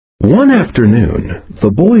One afternoon,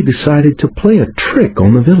 the boy decided to play a trick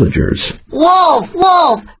on the villagers. "Wolf!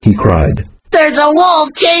 Wolf! He cried. There's a wolf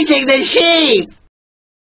chasing the sheep!"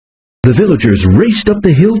 The villagers raced up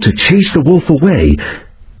the hill to chase the wolf away,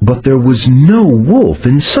 but there was no wolf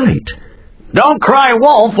in sight. "Don't cry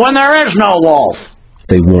wolf when there is no wolf,"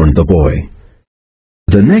 they warned the boy.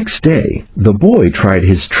 The next day, the boy tried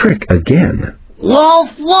his trick again.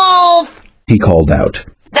 "Wolf! Wolf! He called out.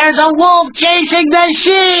 There's a wolf chasing the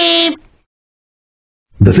sheep!"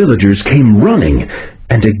 The villagers came running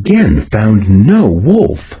and again found no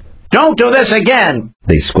wolf. "Don't do this again,"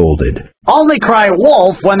 they scolded. "Only cry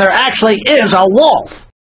wolf when there actually is a wolf."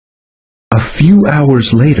 A few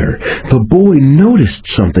hours later, the boy noticed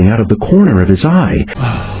something out of the corner of his eye.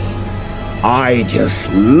 I just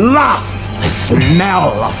love the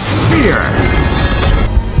smell of fear.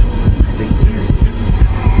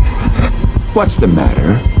 What's the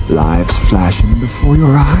matter? Lives flashing before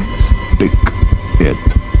your eyes? Pick it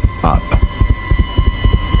up.